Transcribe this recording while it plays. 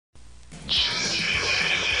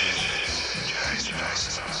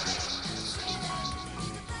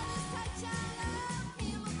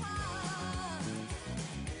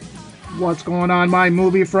What's going on, my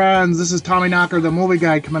movie friends? This is Tommy Knocker, the movie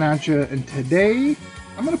guy, coming at you, and today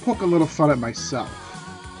I'm going to poke a little fun at myself.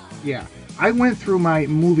 Yeah, I went through my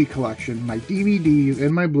movie collection, my DVDs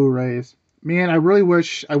and my Blu-rays. Man, I really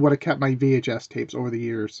wish I would have kept my VHS tapes over the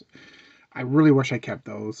years. I really wish I kept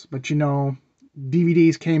those. But you know,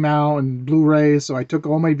 DVDs came out and Blu-rays, so I took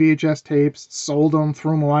all my VHS tapes, sold them,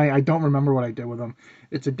 threw them away. I don't remember what I did with them.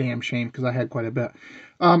 It's a damn shame because I had quite a bit.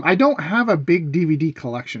 I don't have a big DVD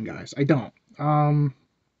collection, guys. I don't.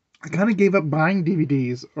 I kind of gave up buying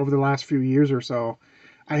DVDs over the last few years or so.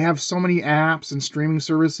 I have so many apps and streaming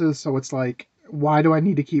services, so it's like, why do I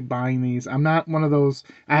need to keep buying these? I'm not one of those,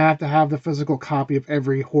 I have to have the physical copy of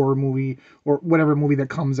every horror movie or whatever movie that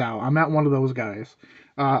comes out. I'm not one of those guys.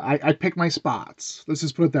 I pick my spots. Let's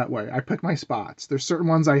just put it that way. I pick my spots. There's certain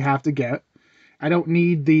ones I have to get. I don't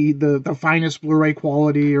need the finest Blu-ray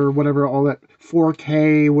quality or whatever, all that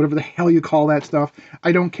 4K, whatever the hell you call that stuff.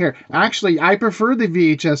 I don't care. Actually, I prefer the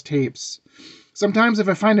VHS tapes. Sometimes if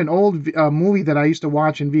I find an old movie that I used to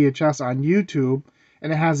watch in VHS on YouTube,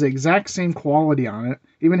 and it has the exact same quality on it,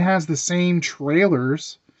 even has the same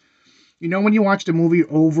trailers. You know when you watched a movie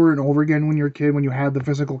over and over again when you were a kid, when you had the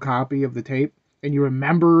physical copy of the tape, and you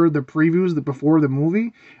remember the previews before the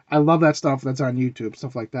movie? I love that stuff that's on YouTube,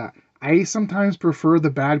 stuff like that. I sometimes prefer the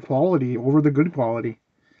bad quality over the good quality.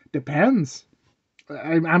 Depends.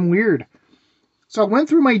 I'm weird. So I went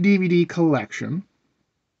through my DVD collection,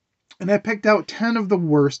 and I picked out 10 of the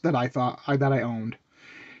worst that I thought that I owned.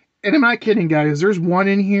 And I'm not kidding, guys. There's one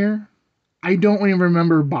in here I don't even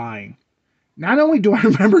remember buying. Not only do I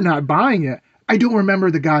remember not buying it, I don't remember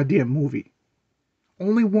the goddamn movie.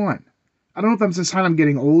 Only one. I don't know if that's a sign I'm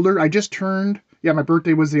getting older. I just turned, yeah, my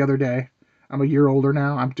birthday was the other day. I'm a year older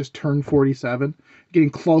now. I'm just turned 47, getting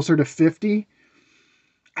closer to 50.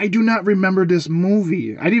 I do not remember this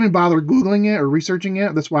movie. I didn't even bother Googling it or researching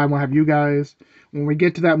it. That's why I'm going to have you guys, when we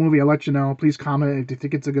get to that movie, I'll let you know. Please comment if you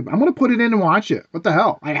think it's a good... I'm going to put it in and watch it. What the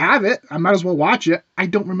hell? I have it. I might as well watch it. I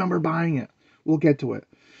don't remember buying it. We'll get to it.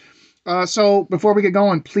 So before we get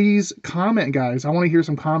going, please comment, guys. I want to hear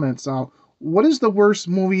some comments. What is the worst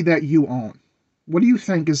movie that you own? What do you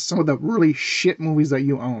think is some of the really shit movies that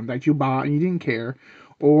you own, that you bought and you didn't care?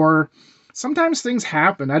 Or sometimes things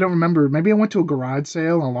happen. I don't remember. Maybe I went to a garage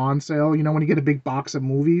sale, a lawn sale. You know, when you get a big box of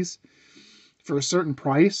movies for a certain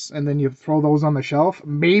price and then you throw those on the shelf.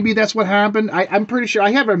 Maybe that's what happened. I'm pretty sure. I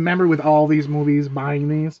have a memory with all these movies, buying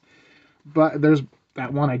these. But there's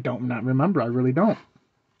that one I don't not remember. I really don't.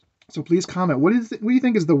 So please comment. What do you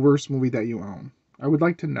think is the worst movie that you own? I would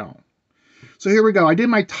like to know. So here we go. I did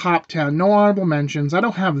my top 10. No honorable mentions. I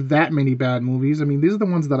don't have that many bad movies. I mean, these are the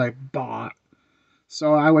ones that I bought.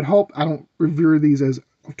 So I would hope I don't revere these as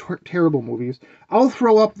terrible movies. I'll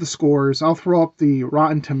throw up the scores. I'll throw up the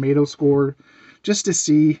Rotten Tomato score just to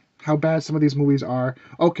see how bad some of these movies are.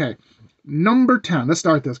 Okay, number 10. Let's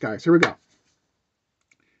start this, guys. Here we go.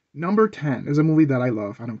 Number 10 is a movie that I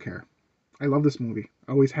love. I don't care. I love this movie.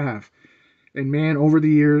 I always have. And man, over the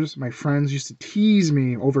years, my friends used to tease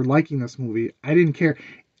me over liking this movie. I didn't care.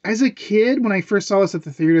 As a kid, when I first saw this at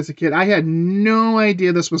the theater as a kid, I had no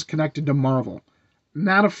idea this was connected to Marvel.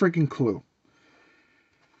 Not a freaking clue.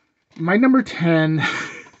 My number 10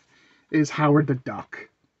 is Howard the Duck.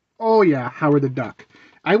 Oh yeah, Howard the Duck.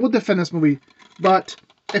 I will defend this movie, but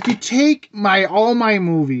if you take all my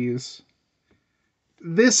movies,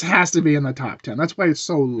 this has to be in the top 10. That's why it's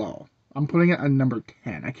so low. I'm putting it on number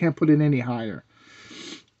 10. I can't put it any higher.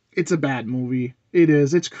 It's a bad movie. It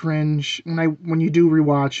is. It's cringe. When you do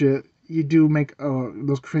rewatch it, you do make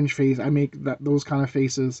those cringe faces. I make those kind of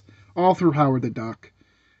faces all through Howard the Duck.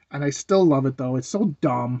 And I still love it, though. It's so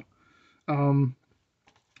dumb.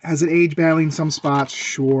 Has it age badly in some spots?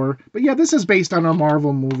 Sure. But yeah, this is based on a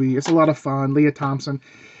Marvel movie. It's a lot of fun. Leah Thompson.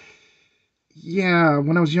 Yeah,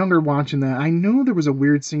 when I was younger watching that, I knew there was a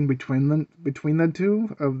weird scene between the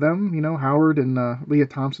two of them, you know, Howard and Leah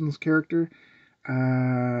Thompson's character.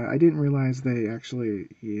 I didn't realize they actually,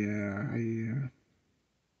 yeah.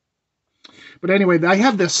 But anyway, I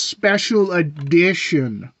have this special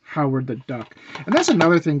edition Howard the Duck. And that's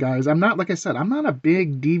another thing, guys. Like I said, I'm not a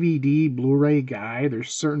big DVD, Blu-ray guy.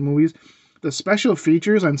 There's certain movies. The special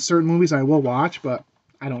features on certain movies I will watch, but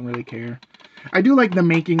I don't really care. I do like the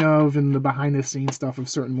making of and the behind-the-scenes stuff of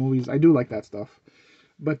certain movies. I do like that stuff.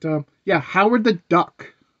 But, yeah, Howard the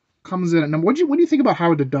Duck comes in. Now, what do you think about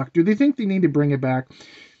Howard the Duck? Do they think they need to bring it back?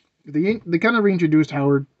 They kind of reintroduced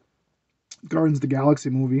Howard, Guardians of the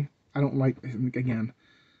Galaxy movie. I don't like, again,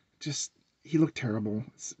 just, he looked terrible.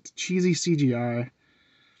 It's cheesy CGI.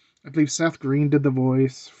 I believe Seth Green did the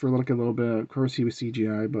voice for like a little bit. Of course, he was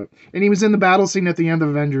CGI, and he was in the battle scene at the end of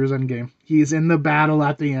Avengers Endgame. He's in the battle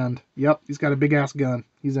at the end. Yep, he's got a big ass gun.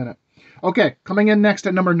 He's in it. Okay, coming in next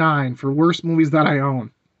at number 9 for worst movies that I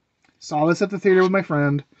own. Saw this at the theater with my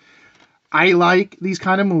friend. I like these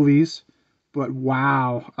kind of movies, but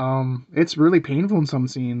wow, it's really painful in some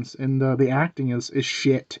scenes, and the acting is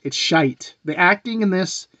shit. It's shite. The acting in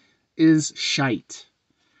this is shite.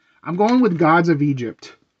 I'm going with Gods of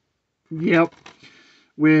Egypt. Yep.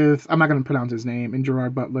 With, I'm not going to pronounce his name, and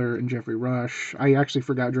Gerard Butler and Jeffrey Rush. I actually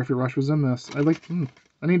forgot Jeffrey Rush was in this. I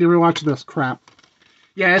need to rewatch this crap.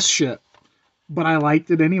 Yeah, it's shit. But I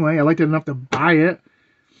liked it anyway. I liked it enough to buy it.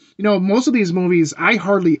 You know, most of these movies I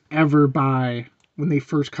hardly ever buy when they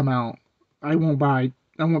first come out. I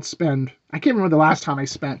won't spend. I can't remember the last time I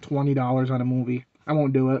spent $20 on a movie. I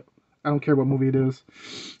won't do it. I don't care what movie it is.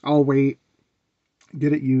 I'll wait.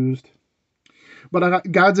 Get it used.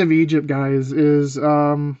 But Gods of Egypt, guys, is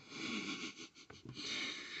there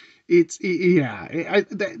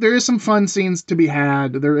is some fun scenes to be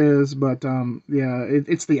had. There is, but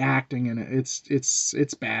it's the acting in it.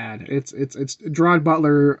 It's bad. It's Gerard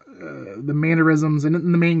Butler, the mannerisms, and the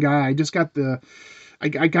main guy. I just got I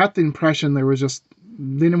got the impression there was just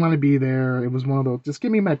they didn't want to be there. It was one of those, just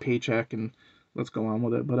give me my paycheck and let's go on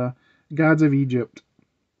with it. But Gods of Egypt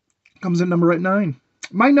comes in number 9.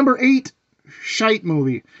 My number 8 shite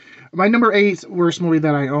movie. My number 8 worst movie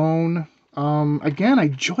that I own. Again, I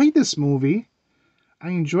enjoyed this movie.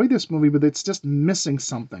 But it's just missing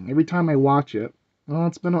something every time I watch it. Well, I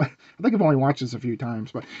think I've only watched this a few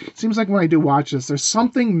times, but it seems like when I do watch this, there's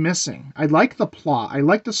something missing. I like the plot. I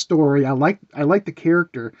like the story. I like the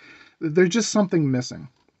character. There's just something missing.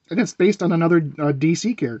 And it's based on another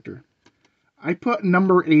DC character. I put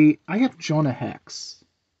number 8. I have Jonah Hex.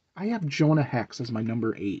 As my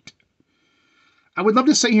number 8. I would love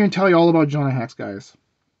to sit here and tell you all about Jonah Hex, guys.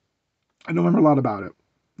 I don't remember a lot about it.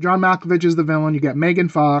 John Malkovich is the villain. You got Megan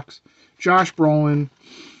Fox, Josh Brolin.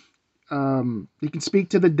 He can speak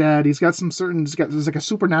to the dead. There's like a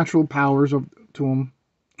supernatural powers to him.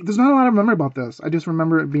 There's not a lot I remember about this. I just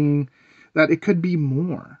remember it being that it could be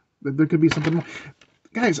more. That there could be something more.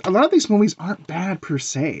 Guys, a lot of these movies aren't bad per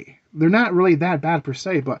se. They're not really that bad per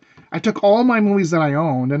se, but I took all my movies that I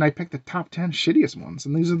owned and I picked the top 10 shittiest ones,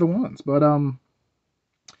 and these are the ones. But,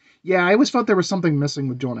 yeah, I always felt there was something missing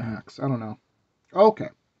with Jonah Hex. I don't know. Okay.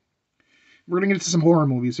 We're going to get into some horror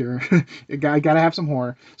movies here. I got to have some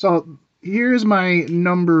horror. So, here's my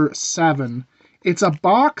number 7. It's a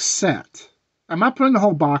box set. I'm not putting the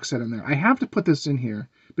whole box set in there. I have to put this in here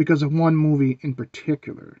because of one movie in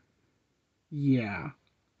particular. Yeah.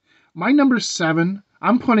 My number 7,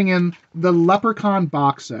 I'm putting in the Leprechaun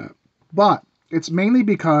box set. But it's mainly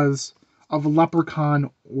because of Leprechaun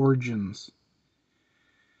Origins.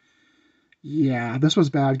 Yeah, this was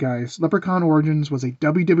bad, guys. Leprechaun Origins was a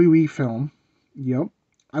WWE film. Yep.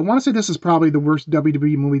 I want to say this is probably the worst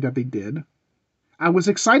WWE movie that they did. I was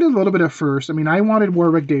excited a little bit at first. I mean, I wanted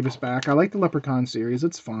Warwick Davis back. I like the Leprechaun series.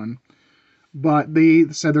 It's fun. But they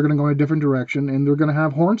said they're going to go in a different direction, and they're going to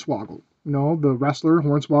have Hornswoggle. You know, the wrestler,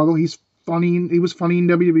 Hornswoggle. He's funny. He was funny in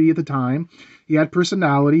WWE at the time. He had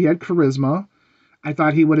personality. He had charisma. I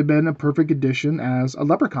thought he would have been a perfect addition as a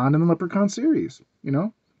Leprechaun in the Leprechaun series, you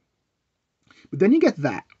know? But then you get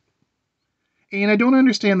that. And I don't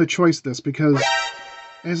understand the choice of this because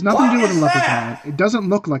it has nothing to do with a leprechaun. It doesn't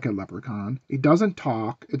look like a leprechaun. It doesn't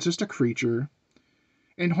talk. It's just a creature.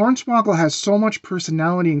 And Hornswoggle has so much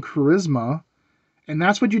personality and charisma. And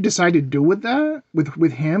that's what you decide to do with that?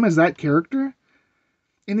 With him as that character?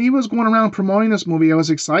 And he was going around promoting this movie. I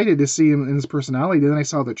was excited to see him in his personality. Then I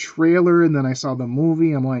saw the trailer and then I saw the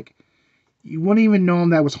movie. I'm like, you wouldn't even know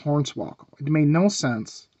that was Hornswoggle. It made no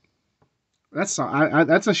sense. That's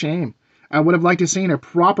a shame. I would have liked to seen a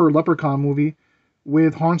proper Leprechaun movie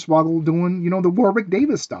with Hornswoggle doing, the Warwick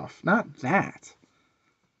Davis stuff. Not that.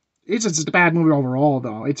 It's just a bad movie overall,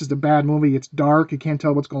 though. It's just a bad movie. It's dark. You can't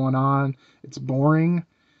tell what's going on. It's boring.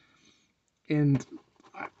 And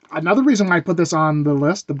another reason why I put this on the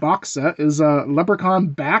list, the box set, is Leprechaun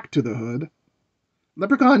Back to the Hood.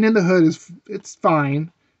 Leprechaun in the Hood it's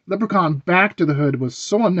fine. Leprechaun Back to the Hood was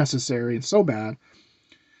so unnecessary and so bad.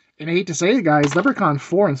 And I hate to say it, guys, Leprechaun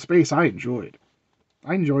 4 in space, I enjoyed.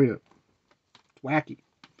 I enjoyed it. It's wacky.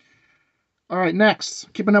 Alright,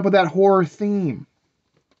 next. Keeping up with that horror theme.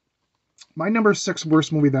 My number 6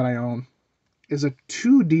 worst movie that I own is a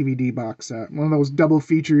 2 DVD box set. One of those double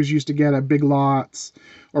features you used to get at Big Lots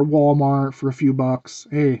or Walmart for a few bucks.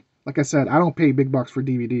 Hey, like I said, I don't pay big bucks for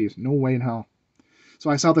DVDs. No way in hell. So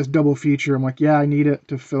I saw this double feature. I'm like, yeah, I need it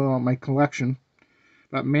to fill out my collection.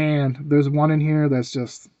 But man, there's one in here that's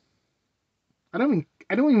just I don't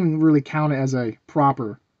even really count it as a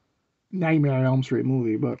proper Nightmare on Elm Street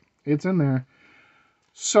movie, but it's in there.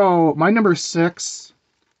 So my number 6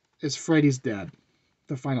 is Freddy's Dead,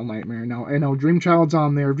 The Final Nightmare. Now I know Dream Child's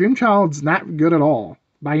on there. Dream Child's not good at all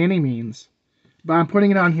by any means, but I'm putting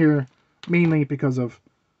it on here mainly because of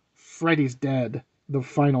Freddy's Dead, The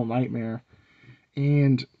Final Nightmare.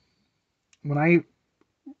 And when I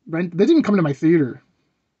rent, they didn't come to my theater.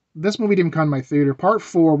 This movie didn't come to my theater. Part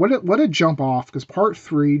 4, what a jump off, because Part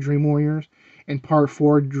 3, Dream Warriors, and Part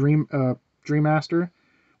 4, Dream Master,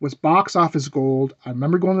 was box office gold. I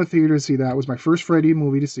remember going to the theater to see that. It was my first Freddy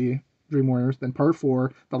movie to see, Dream Warriors. Then Part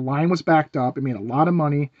 4, the line was backed up. It made a lot of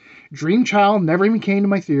money. Dream Child never even came to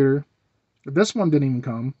my theater. This one didn't even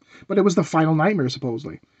come. But it was The Final Nightmare,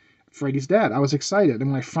 supposedly. Freddy's Dead. I was excited.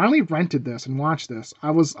 And when I finally rented this and watched this, I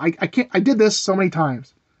did this so many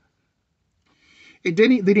times. They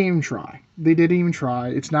didn't even try. They didn't even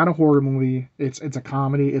try. It's not a horror movie. It's a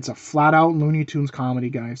comedy. It's a flat out Looney Tunes comedy,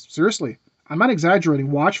 guys. Seriously. I'm not exaggerating.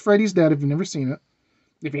 Watch Freddy's Dead if you've never seen it.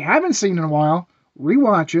 If you haven't seen it in a while,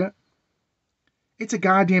 rewatch it. It's a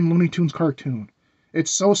goddamn Looney Tunes cartoon.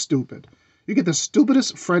 It's so stupid. You get the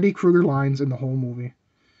stupidest Freddy Krueger lines in the whole movie.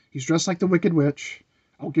 He's dressed like the Wicked Witch.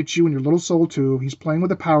 I'll get you and your little soul too. He's playing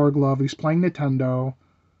with a power glove. He's playing Nintendo.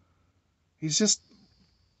 He's just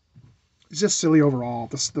silly overall.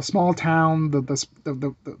 The small town, the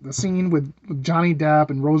scene with Johnny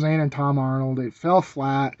Depp and Roseanne and Tom Arnold, it fell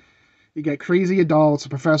flat. You get crazy adults, a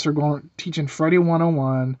professor teaching Freddy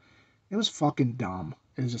 101. It was fucking dumb.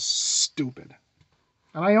 It was just stupid.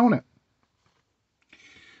 And I own it.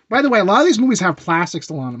 By the way, a lot of these movies have plastic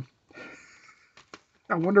still on them.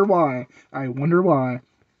 I wonder why.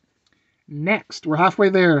 Next, we're halfway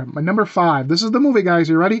there. My number 5. This is the movie, guys.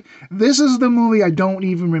 You ready? This is the movie I don't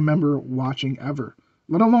even remember watching ever,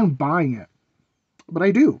 let alone buying it. But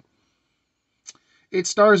I do. It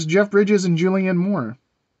stars Jeff Bridges and Julianne Moore.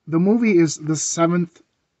 The movie is The Seventh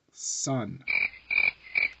Son.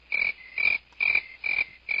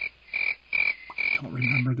 I don't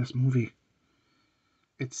remember this movie.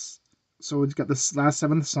 It's got this last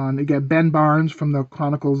Seventh Son. You get Ben Barnes from the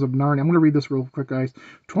Chronicles of Narnia. I'm going to read this real quick, guys.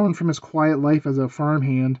 Torn from his quiet life as a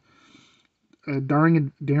farmhand, a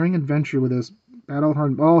daring adventure with his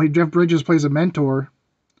battle-hardened... Oh, Jeff Bridges plays a mentor.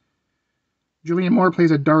 Julianne Moore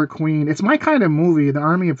plays a dark queen. It's my kind of movie, The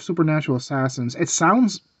Army of Supernatural Assassins. It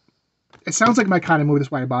sounds like my kind of movie.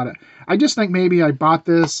 That's why I bought it. I just think maybe I bought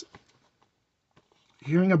this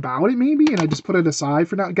hearing about it, maybe, and I just put it aside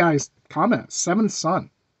for now. Guys, comment. Seventh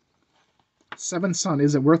Son. Seventh Son,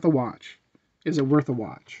 is it worth a watch? Is it worth a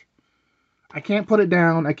watch? I can't put it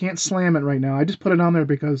down. I can't slam it right now. I just put it on there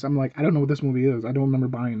because I'm like, I don't know what this movie is. I don't remember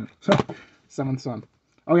buying it. So, Seventh Son.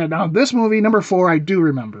 Oh yeah, now this movie, number 4, I do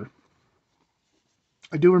remember.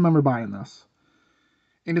 I do remember buying this.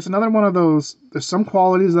 And it's another one of those, there's some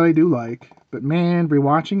qualities that I do like, but man,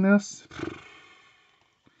 rewatching this,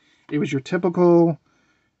 it was your typical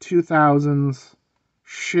 2000s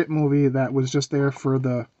shit movie that was just there for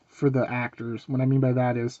the actors. What I mean by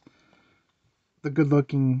that is the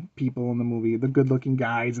good-looking people in the movie, the good-looking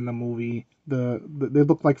guys in the movie. They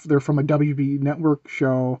look like they're from a WB network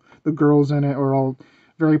show. The girls in it are all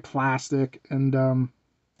very plastic, and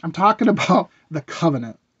I'm talking about The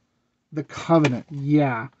Covenant. The Covenant,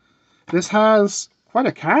 yeah. This has quite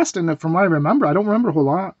a cast in it from what I remember. I don't remember a whole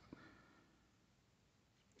lot.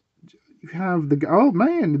 You have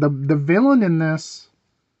the villain in this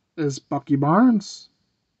is Bucky Barnes.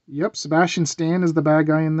 Yep, Sebastian Stan is the bad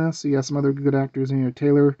guy in this. You got some other good actors in here.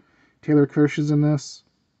 Taylor Kirsch is in this.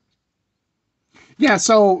 Yeah,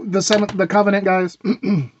 so the Covenant guys,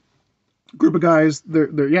 group of guys, they're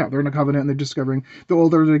in a covenant and they're discovering the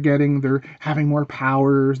older they're getting, they're having more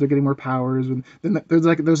powers. They're getting more powers, and then there's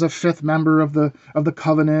a 5th member of the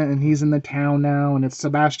covenant, and he's in the town now, and it's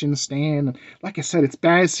Sebastian Stan. And like I said, it's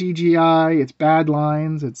bad CGI, it's bad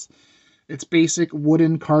lines, it's basic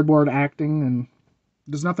wooden cardboard acting, and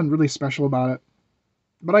there's nothing really special about it.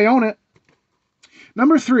 But I own it.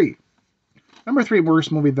 Number 3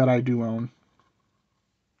 worst movie that I do own.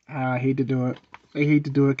 I hate to do it.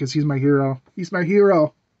 Because he's my hero. He's my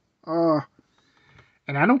hero. And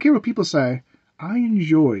I don't care what people say. I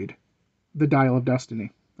enjoyed The Dial of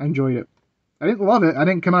Destiny. I enjoyed it. I didn't love it. I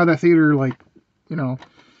didn't come out of that theater like,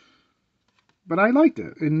 but I liked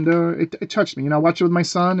it. And it touched me. I watched it with my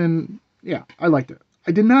son, and yeah, I liked it.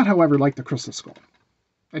 I did not, however, like The Crystal Skull.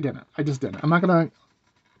 I didn't. I just didn't. I'm not going to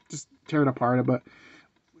just tear it apart, but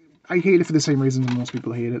I hate it for the same reasons most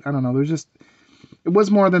people hate it. I don't know. It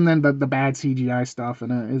was more than the bad CGI stuff,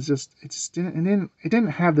 and it didn't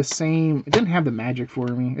have the same. It didn't have the magic for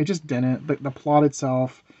me. It just didn't. The plot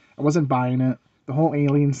itself, I wasn't buying it. The whole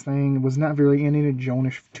aliens thing was not very Indiana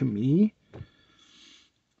Jones to me.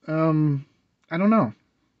 I don't know.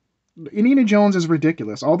 Indiana Jones is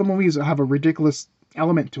ridiculous. All the movies have a ridiculous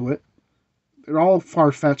element to it. They're all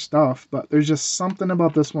far-fetched stuff, but there's just something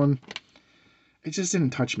about this one. It just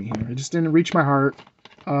didn't touch me here. It just didn't reach my heart.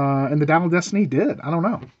 And the Dial of Destiny did. I don't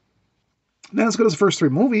know. Not as good as the first three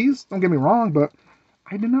movies, don't get me wrong, but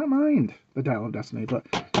I did not mind the Dial of Destiny. But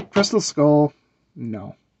Crystal Skull,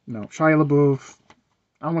 no. Shia LaBeouf,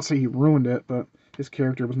 I don't want to say he ruined it, but his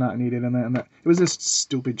character was not needed in that. And it was just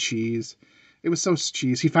stupid cheese. It was so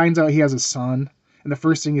cheese. He finds out he has a son, and the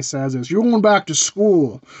first thing he says is, "You're going back to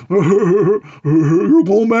school." You're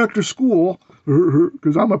going back to school.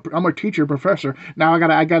 Because I'm a teacher, professor. Now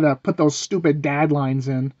I gotta put those stupid dad lines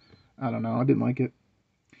in. I don't know. I didn't like it.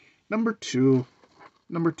 Number two.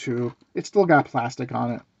 It still got plastic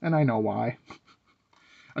on it, and I know why.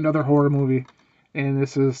 Another horror movie, and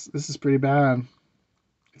this is pretty bad.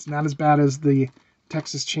 It's not as bad as the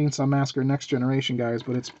Texas Chainsaw Massacre Next Generation, guys,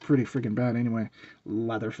 but it's pretty freaking bad anyway.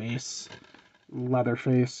 Leatherface.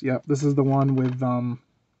 Yep, this is the one with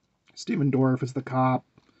Stephen Dorff as the cop.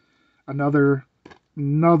 Another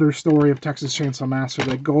story of Texas Chainsaw Massacre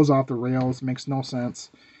that goes off the rails, makes no sense.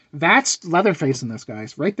 That's Leatherface in this,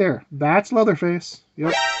 guys, right there. That's Leatherface.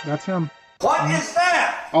 Yep, that's him. What is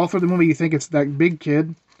that? All through the movie, you think it's that big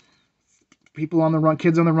kid. People on the run,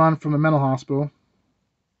 kids on the run from a mental hospital.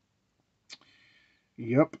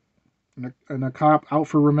 Yep, and a cop out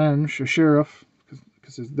for revenge, a sheriff,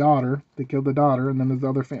 because his daughter, they killed the daughter, and then there's the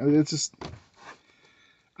other family. It's just,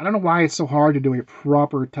 I don't know why it's so hard to do a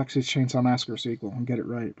proper Texas Chainsaw Massacre sequel and get it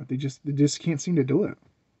right, but they just can't seem to do it.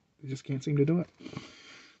 They just can't seem to do it.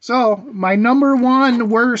 So, my number one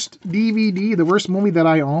worst DVD, the worst movie that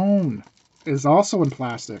I own, is also in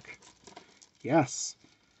plastic. Yes.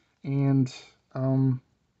 And,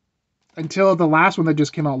 until the last one that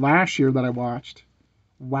just came out last year that I watched,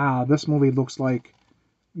 wow, this movie looks like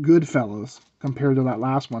Goodfellas compared to that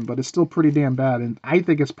last one, but it's still pretty damn bad, and I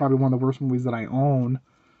think it's probably one of the worst movies that I own.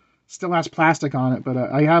 Still has plastic on it, but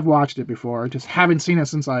I have watched it before. I just haven't seen it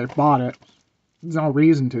since I bought it. There's no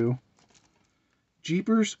reason to.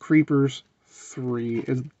 Jeepers Creepers 3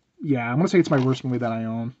 is, yeah, I'm going to say it's my worst movie that I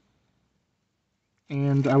own.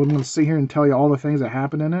 And I would want to sit here and tell you all the things that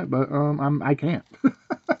happen in it, but I can't.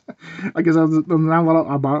 I guess there's not a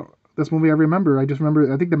lot about this movie I remember. I just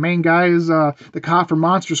remember, I think the main guy is the cop from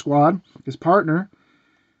Monster Squad, his partner.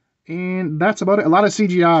 And that's about it. A lot of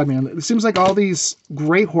CGI, man. It seems like all these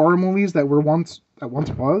great horror movies that once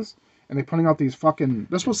was, and they're putting out these fucking...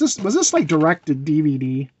 Was this like directed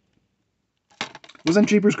DVD? Wasn't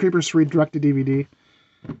Jeepers Creepers 3 directed DVD?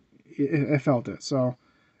 I felt it. So,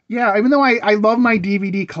 yeah, even though I love my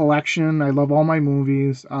DVD collection, I love all my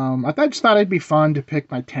movies, I just thought it'd be fun to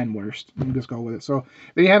pick my 10 worst and just go with it. So,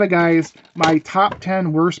 there you have it, guys. My top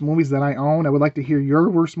 10 worst movies that I own. I would like to hear your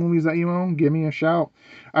worst movies that you own. Give me a shout.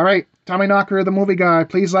 All right, Tommy Knocker, the movie guy.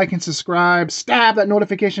 Please like and subscribe. Stab that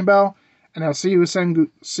notification bell. And I'll see you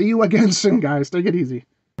again soon, guys. Take it easy.